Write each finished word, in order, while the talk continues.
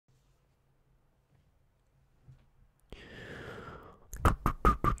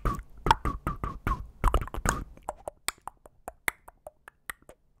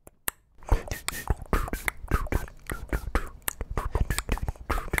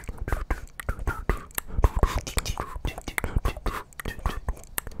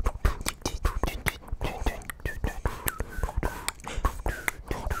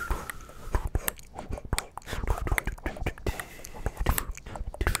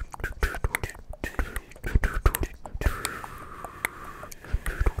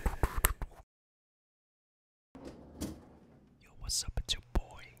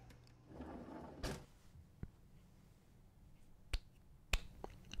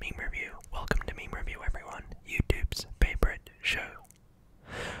Meme Review. Welcome to Meme Review, everyone. YouTube's favorite show.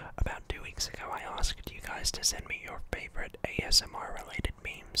 About 2 weeks ago, I asked you guys to send me your favorite ASMR-related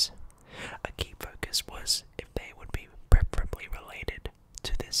memes. A key focus was if they would be preferably related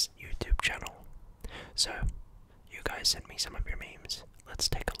to this YouTube channel. So, you guys sent me some of your memes. Let's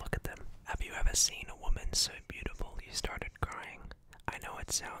take a look at them. Have you ever seen a woman so beautiful you started crying? I know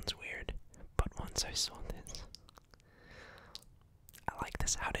it sounds weird, but once I saw this, I like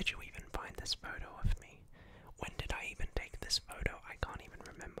this. How did you even find this photo of me? When did I even take this photo? I can't even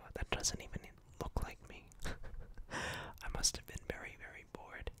remember. That doesn't even look like me. I must have been very, very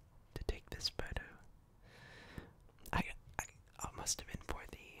bored to take this photo. I must have been for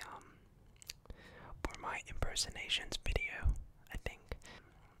the for my impersonations video, I think.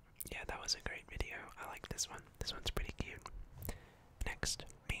 Yeah, that was a great video. I like this one. This one's pretty cute. Next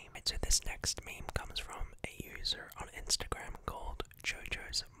meme. So this next meme comes from a user on Instagram called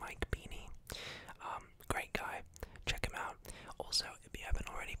JoJo's Mike Beanie. Great guy. Check him out. Also, if you haven't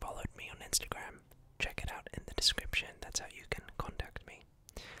already followed me on Instagram, check it out in the description. That's how you can contact me.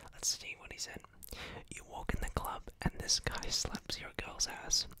 Let's see what he said. You walk in the club and this guy slaps your girl's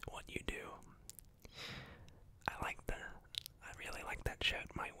ass. What you do? I really like that shirt.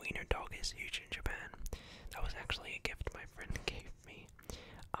 My wiener dog is huge in Japan. That was actually a gift my friend gave me.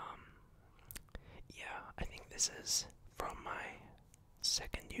 Yeah, I think this is from my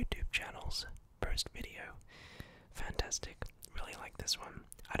second YouTube channel's first video. Fantastic. Really like this one.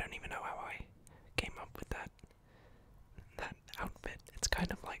 I don't even know how I came up with that outfit. It's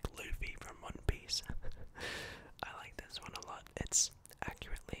kind of like Luffy from One Piece. I like this one a lot. It's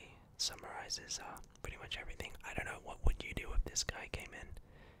accurately summarizes pretty much everything. I don't know, what would you do if this guy came in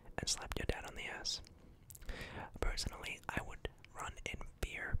and slapped your dad on the ass? Personally, I would run in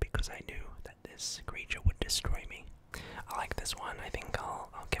fear because I knew that this creature would destroy me. I like this one. I think I'll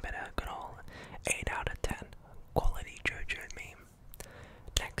give it a good old 8 out of 10. Quality JoJo meme.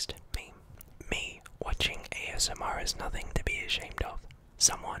 Next meme. Me watching ASMR is nothing to be ashamed of.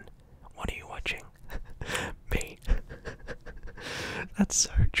 Someone, what are you watching? Me. That's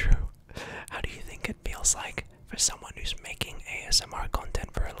so true. How do you think it feels like for someone who's making ASMR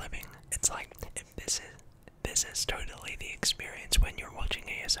content for a living? It's like, if this is totally the experience when you're watching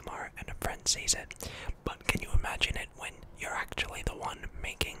ASMR and a friend sees it, but can you imagine it when you're actually the one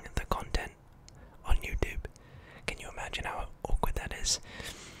making the content on YouTube? Can you imagine how awkward that is?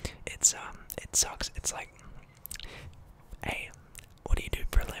 It sucks. It's like, hey, what do you do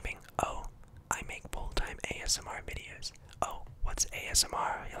for a living? Oh, I make full-time ASMR videos. Oh, what's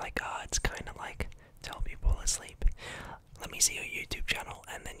ASMR? You're like, it's kind of like tell people to sleep. Let me see your YouTube channel,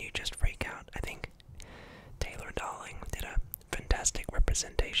 and then you just freak out. I think Taylor Darling did a fantastic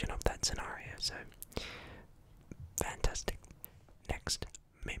representation of that scenario, so fantastic. Next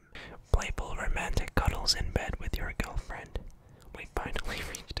meme. Playful romantic cuddles in bed with your girlfriend. We finally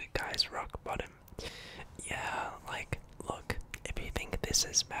reached a guy's rock bottom. Yeah, like, look, if you think this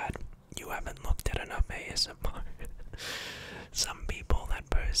is bad, you haven't looked at enough ASMR. Some people that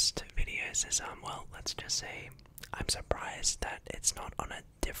post videos is, well, let's just say, I'm surprised that it's not on a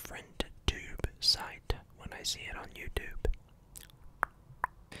different tube site when I see it on YouTube.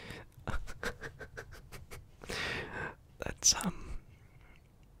 That's,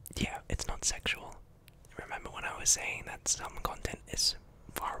 yeah, it's not sexual. Remember when I was saying that some content is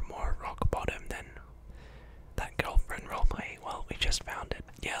far more rock bottom than that girlfriend roleplay? Well, we just found it.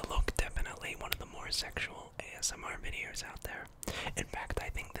 Yeah, look, definitely one of the more sexual ASMR videos out there. In fact, I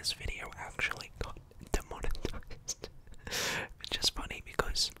think this video actually got demonetized. Which is funny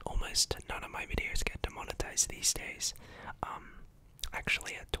because almost none of my videos get demonetized these days.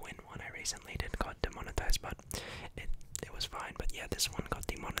 Actually a twin one I recently did got demonetized, but it was fine. But yeah, this one got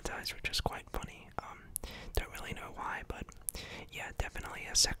demonetized, which is quite funny. Don't really know why, but yeah, definitely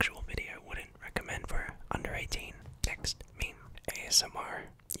a sexual video. Wouldn't recommend for under 18. Next meme. ASMR,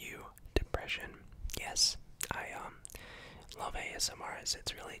 you depression. Yes, I love ASMR as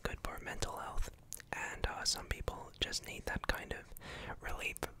it's really good for mental health, and some people just need that kind of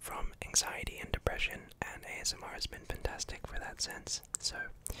relief from anxiety and depression, and ASMR has been fantastic for that sense. So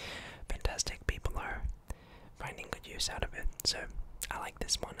fantastic, people are finding good use out of it, so I like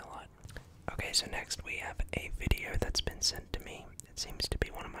this one a lot. Okay, so next we have a video that's been sent to me. It seems to be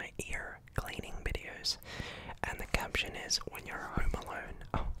one of my ear cleaning videos, and the caption is, when you're home alone.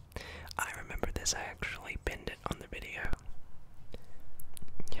 Oh, I remember this. I actually pinned it on the video.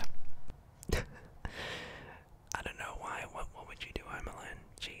 Yep. I don't know why. What would you do home alone?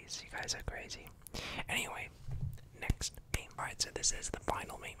 Jeez, you guys are crazy. Anyway, next meme. Alright, so this is the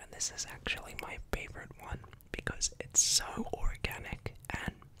final meme, and this is actually my favorite one because it's so organic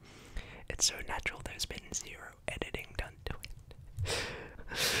and it's so natural. There's been zero editing done to it.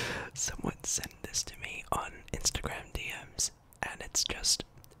 Someone sent this to me on Instagram DMs, and it's just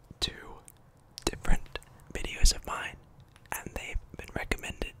two different videos of mine, and they've been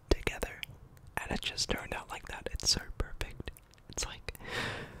recommended together, and it just turned out like that. It's so perfect. It's like,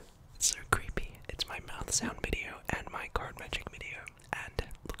 it's so creepy. It's my mouth sound video and my card magic video, and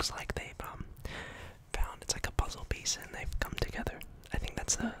it looks like they've found, it's like a puzzle piece and they've come together. I think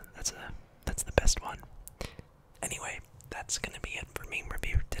that's the best one. Anyway, that's gonna be it for meme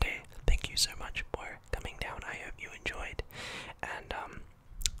review today. Thank you so much for coming down. I hope you enjoyed. And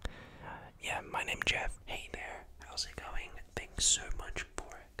yeah, my name's Jeff. Hey there, how's it going? Thanks so much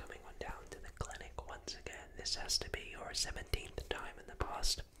for coming on down to the clinic once again. This has to be your 17th time in the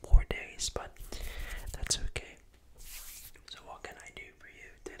past 4 days, but that's okay. So what can I do for you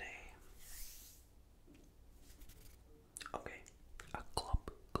today? Okay, a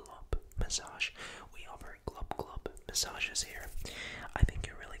glub massage. We offer glub massages here. I think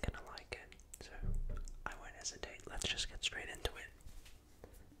you're really gonna like it, so I won't hesitate. Let's just get straight into it.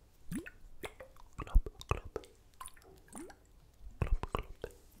 Glub.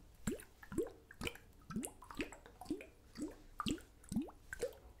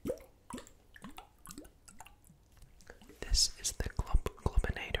 This is the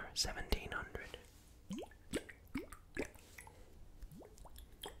Glubinator 1700.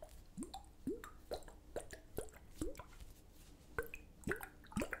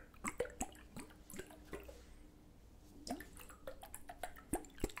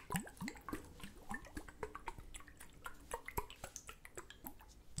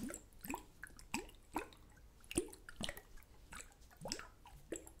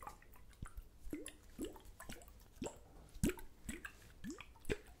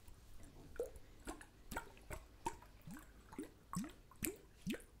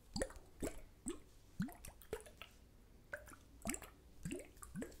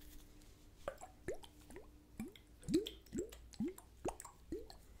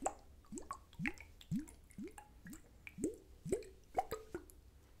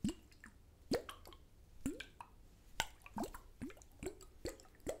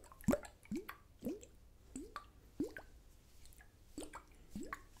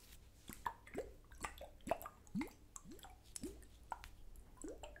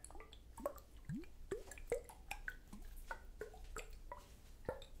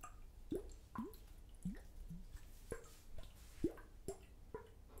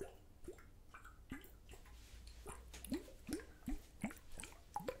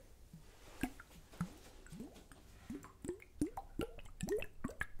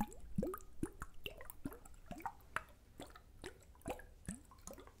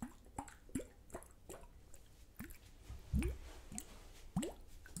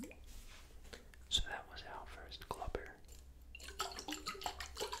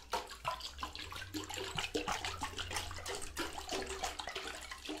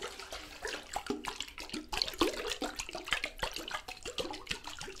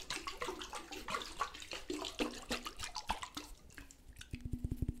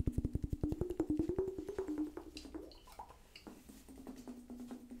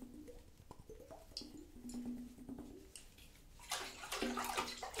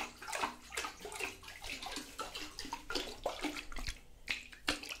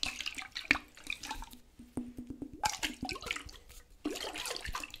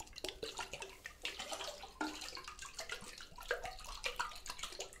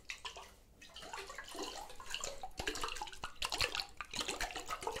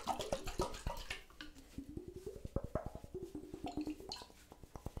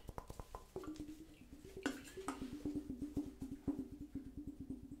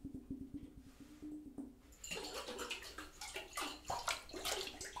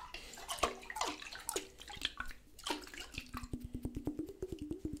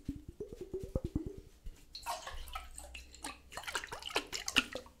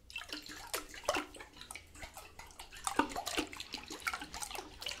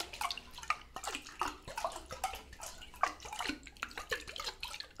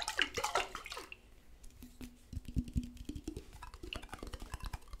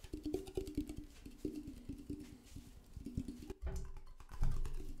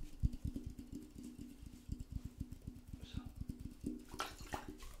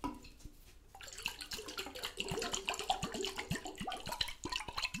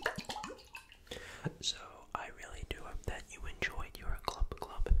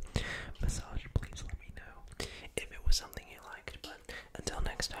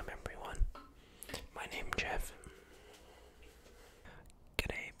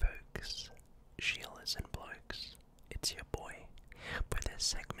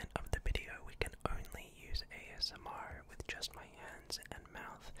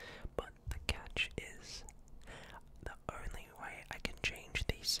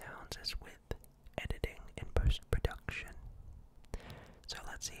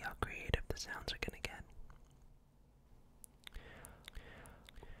 Let's see how creative the sounds are gonna get.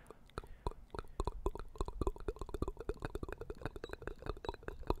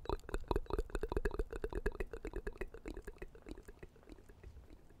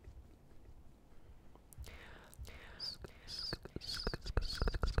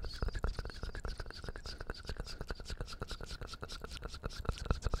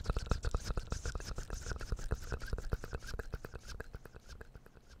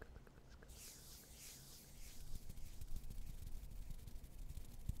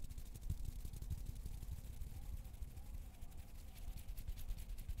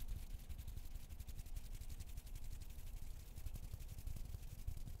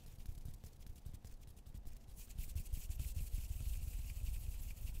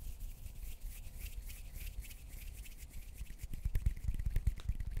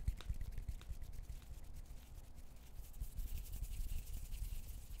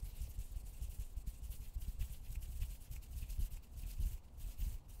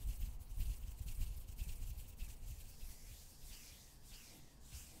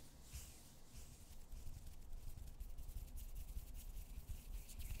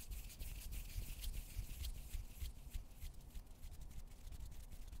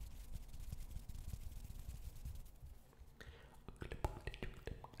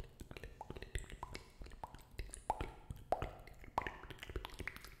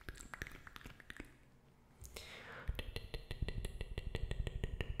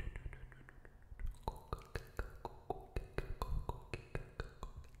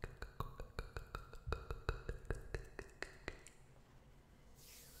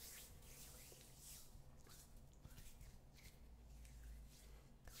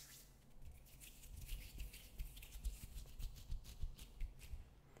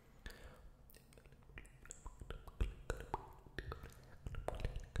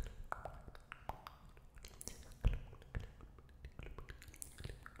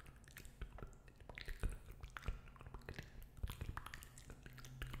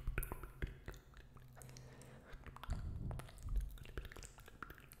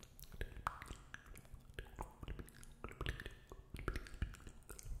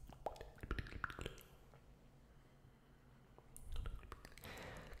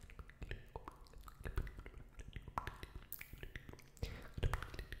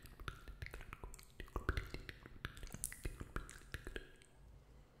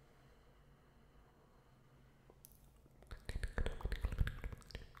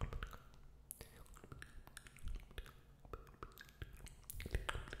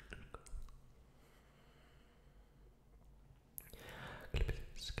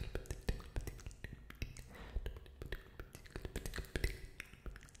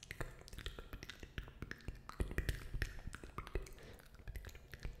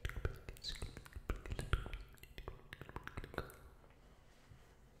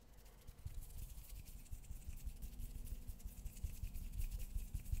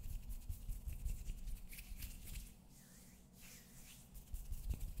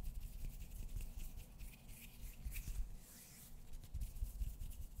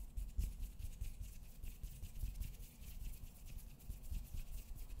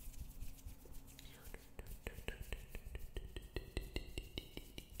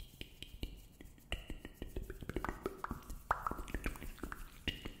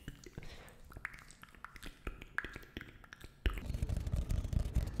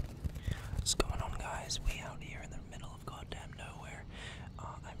 What's going on, guys? We out here in the middle of goddamn nowhere.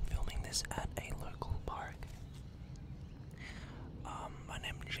 I'm filming this at a local park. My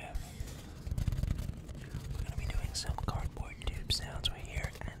name's Jeff. We're gonna be doing some cardboard tube sounds. We're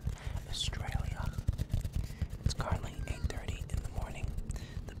here in Australia. It's currently 8:30 in the morning.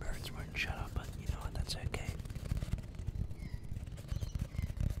 The birds weren't shut up, but you know what? That's okay.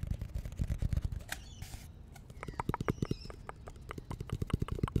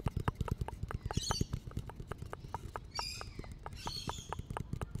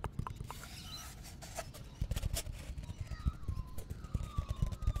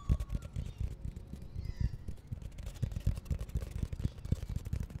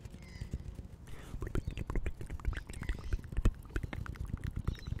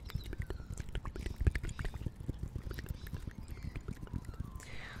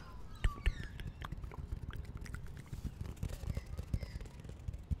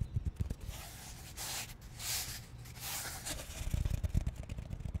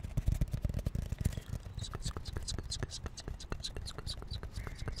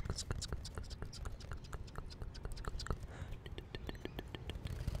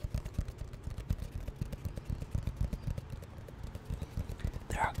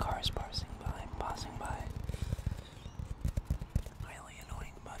 There are cars passing by. Highly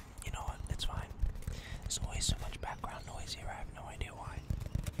annoying, but you know what? It's fine. There's always so much background noise here. I have no idea why.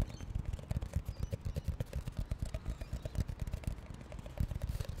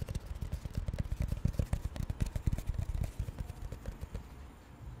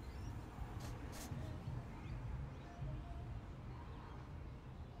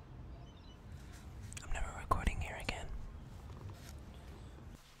 I'm never recording here again.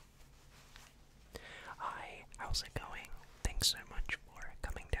 Hi, how's it going? Thanks so much for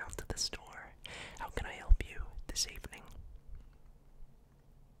coming down to the store. How can I help you this evening?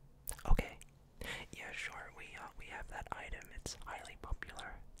 Okay. Yeah, sure. We have that item. It's highly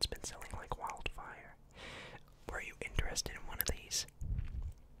popular. It's been selling like wildfire. Were you interested in one of these?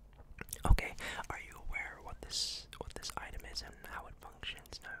 Okay. Are you aware what this item is and how it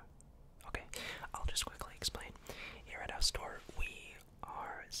functions? No. Okay. I'll just quickly explain. Here at our store, we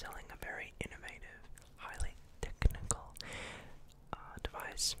are selling a very innovative, highly technical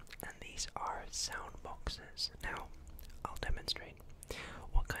device, and these are sound boxes. Now, I'll demonstrate.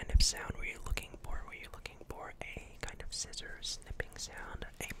 What kind of sound were you looking for? Were you looking for a kind of scissors snipping sound,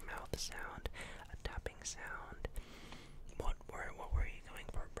 a mouth sound, a tapping sound? What were you going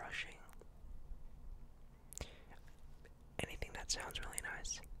for? Brushing? Anything that sounds really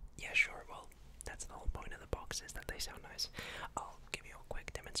nice? Yeah, sure. Well, that's the whole point of the box, is that they sound nice. I'll give you a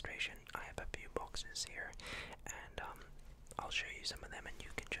quick demonstration. I have a few boxes here, and I'll show you some of them, and you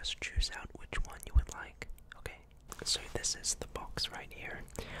can just choose out which one you would like. Okay, so this is the box right here.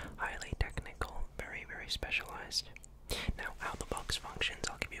 Highly technical, very, very specialized. Now, how the box functions,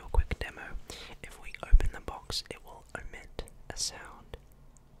 I'll give you a quick demo. If we open the box, it will emit a sound.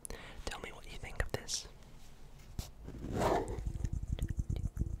 Tell me what you think of this.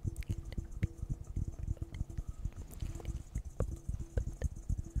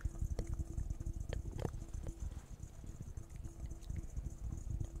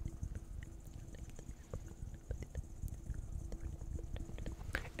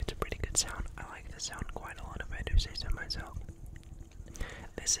 It's a pretty good sound. I like the sound quite a lot, if I do say so myself.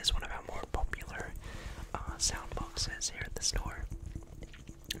 This is one of our more popular sound boxes here at the store.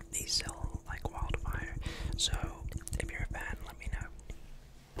 These sell like wildfire, so if you're a fan, let me know.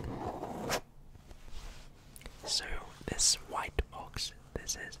 So this white box,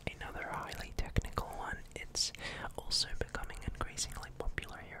 this is another highly technical one. It's also becoming increasingly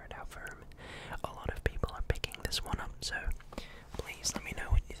popular here at our firm. A lot of people are picking this one up, so please let me know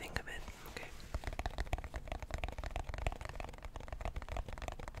what you think of it. Okay.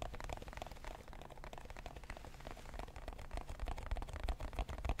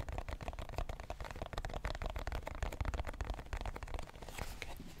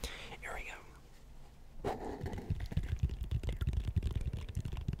 Here we go.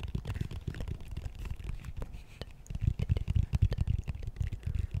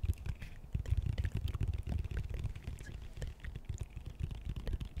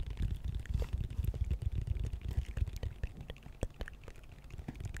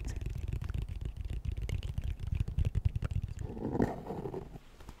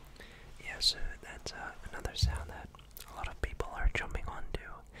 Yeah, so that's another sound that a lot of people are jumping onto.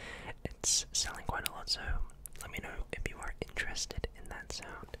 It's selling quite a lot, so let me know if you are interested in that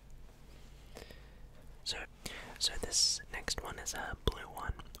sound. So this next one is a blue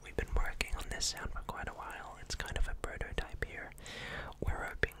one. We've been working on this sound for quite a while. It's kind of a prototype here. We're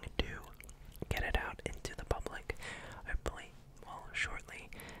hoping to get it out into the public, hopefully, well, shortly.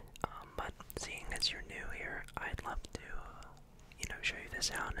 But seeing as you're new here, I'd love to, show you the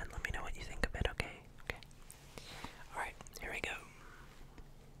sound and let me know what you think of it. Okay. Alright, here we go.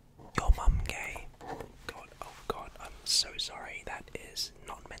 Your mum gay. Oh god, I'm so sorry. That is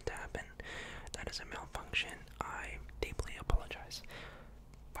not meant to happen. That is a malfunction. I deeply apologize.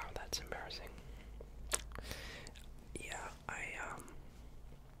 Wow, that's embarrassing. Yeah,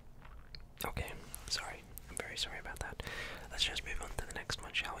 okay, sorry. I'm very sorry about that. Let's just move on to the next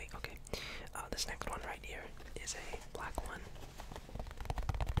one, shall we? Okay. This next one right here is a black one.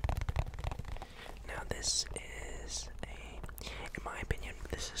 Now this is in my opinion,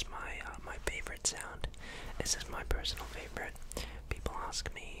 this is my favorite sound. This is my personal favorite. People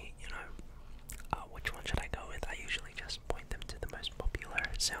ask me, which one should I go with? I usually just point them to the most popular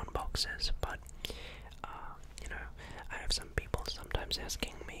sound boxes, but I have some people sometimes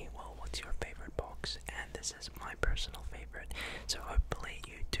asking me, well, what's your favorite box? And this is my personal favorite. So hopefully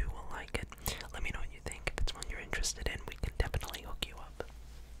you too will like it. Let me know what you think. If it's one you're interested in, we can definitely hook you up.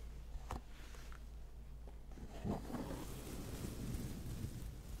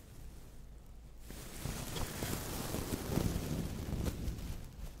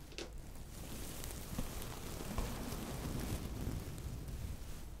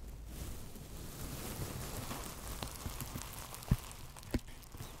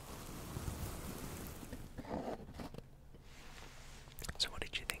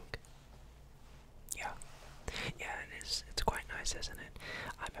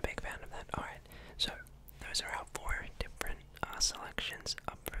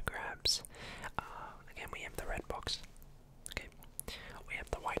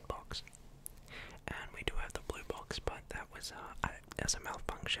 there's a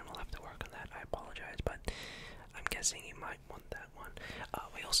malfunction. We'll have to work on that. I apologize, but I'm guessing you might want that one.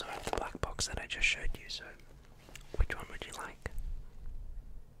 We also have the black box that I just showed you, so which one would you like?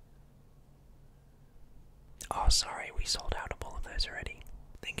 Oh, sorry, we sold out of all of those already.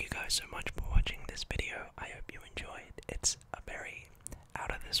 Thank you guys so much for watching this video. I hope you enjoyed. It's a very out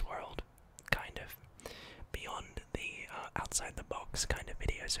of this world, kind of beyond the outside the box kind of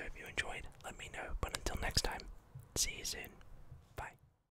video, so if you enjoyed, let me know. But until next